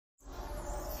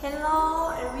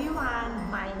Hello everyone,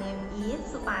 my name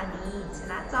is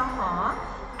Saimitchokchai.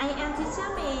 I am teacher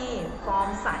May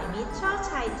from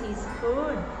Saimitchokchai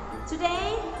school.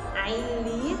 Today I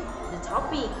read the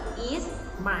topic is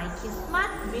My Christmas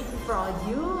Gift for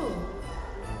You.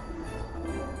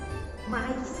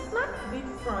 My Christmas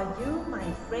gift for you, my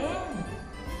friend,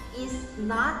 is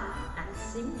not a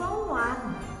simple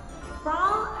one. For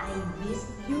I wish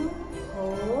you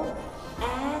hope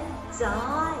and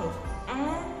joy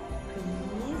and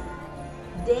peace.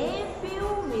 They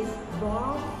fill with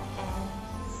warmth and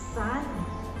sun.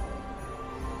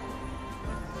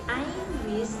 I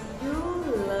wish you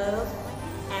love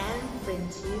and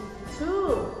friendship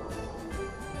too.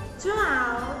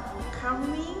 Throughout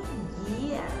coming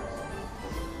year,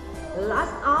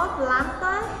 lots of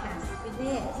laughter has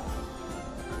happiness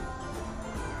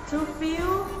to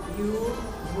fill your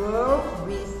world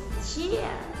with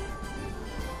cheer.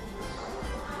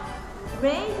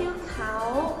 May you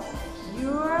count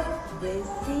your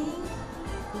blessings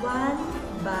one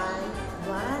by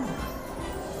one,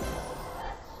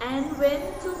 and when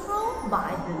to fall by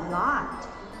the Lord,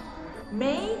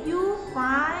 may you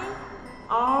find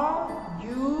all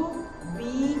you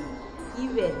be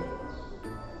given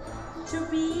to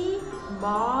be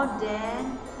more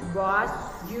than what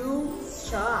you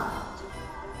sought.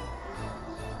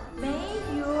 May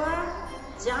your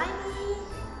journey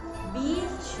be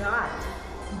short,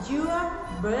 your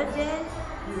burden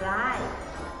light.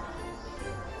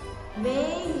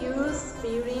 May your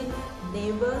spirit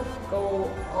never go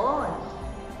on.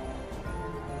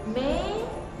 May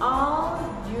all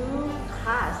you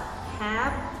cast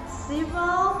have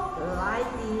silver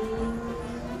lining,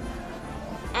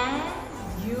 and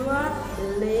your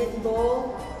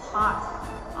rainbow pot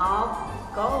of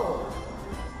gold.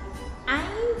 I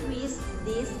wish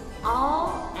this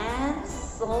all and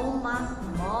so much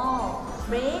more.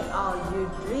 May all your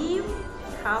dreams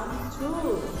come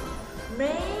true.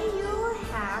 May you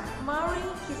have Merry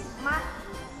Christmas,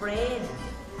 friend,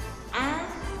 and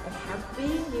a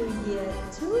Happy New Year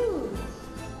too.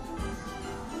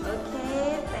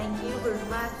 Okay, thank you very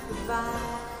much.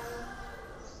 Goodbye.